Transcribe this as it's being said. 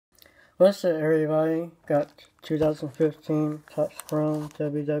What's up, everybody? Got 2015 Touch from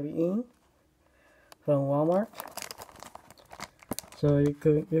WWE from Walmart. So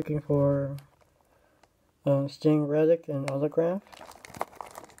you're looking for Sting Reddick and autograph.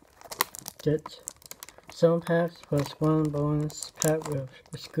 Get some packs plus one bonus pack with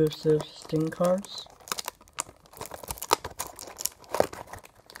exclusive Sting cards.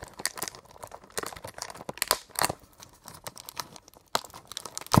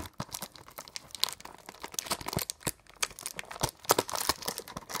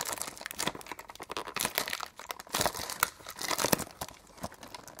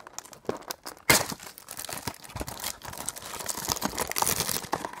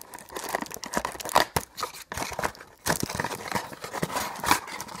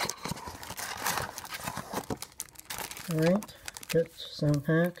 Alright, get some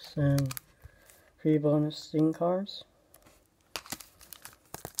packs and 3 bonus Sting cards.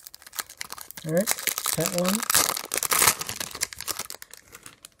 Alright, pack 1.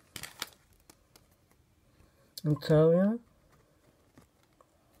 Natalia,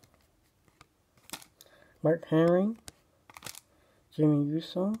 Mark Henry, Jimmy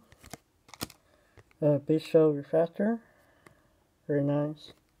Uso, Big Show Refractor, very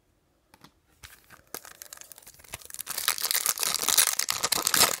nice.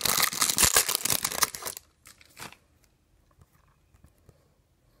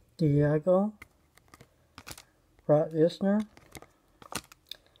 Diego, Brock Lesnar,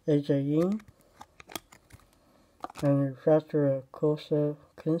 AJ Yee, and the refractor of Kosa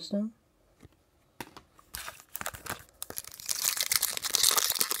Kingston.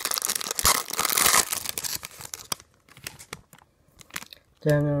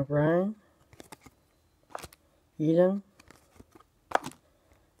 Daniel Bryan, Eden,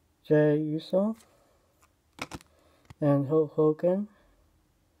 Jay Uso, and Hulk Hogan.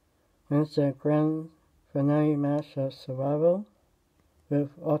 It's the grand finale match of Survival with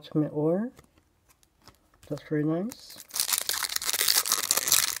Ultimate Warrior. That's pretty nice.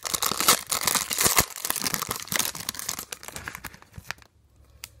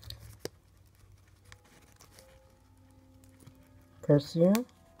 Garcia,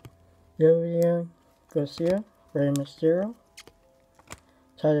 Lilian Garcia, Rey Mysterio,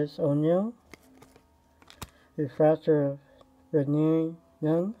 Titus O'Neil, refractor of Renee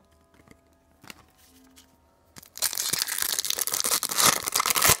Young,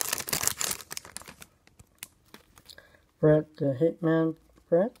 Bret the Hitman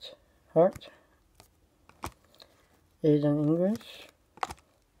Bret Hart, Aiden English,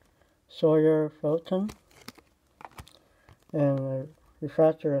 Sawyer Fulton, and the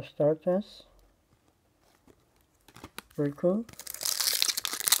refractor of Stardust. Very cool.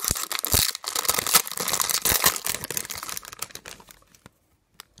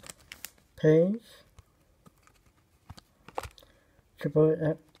 Paige,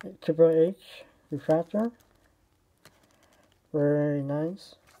 Triple H refractor. Very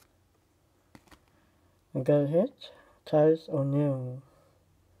nice. I got a hit. Titus O'Neil.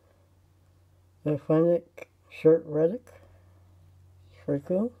 Athletic Shirt Reddick. Very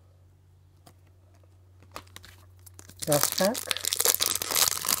cool. Last pack.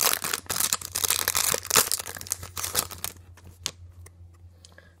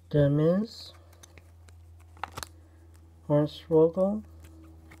 The Miz. Hornswoggle.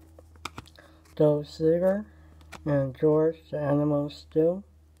 Dolph Ziggler. And George the Animal Steel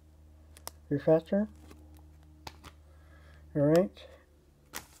refractor. Alright,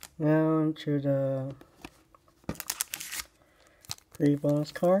 now into the 3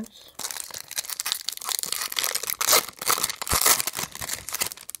 bonus cards.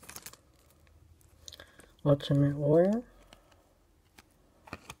 Ultimate Warrior,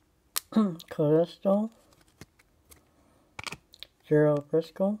 Callisto, Gerald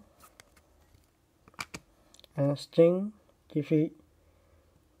Briscoe, and Sting defeat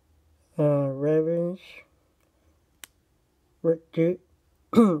Ravage Rick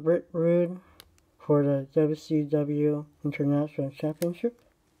Rude for the WCW International Championship.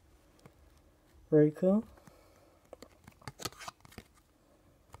 Very cool.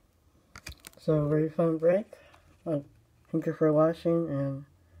 So very fun break. Thank you for watching, and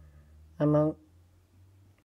I'm out.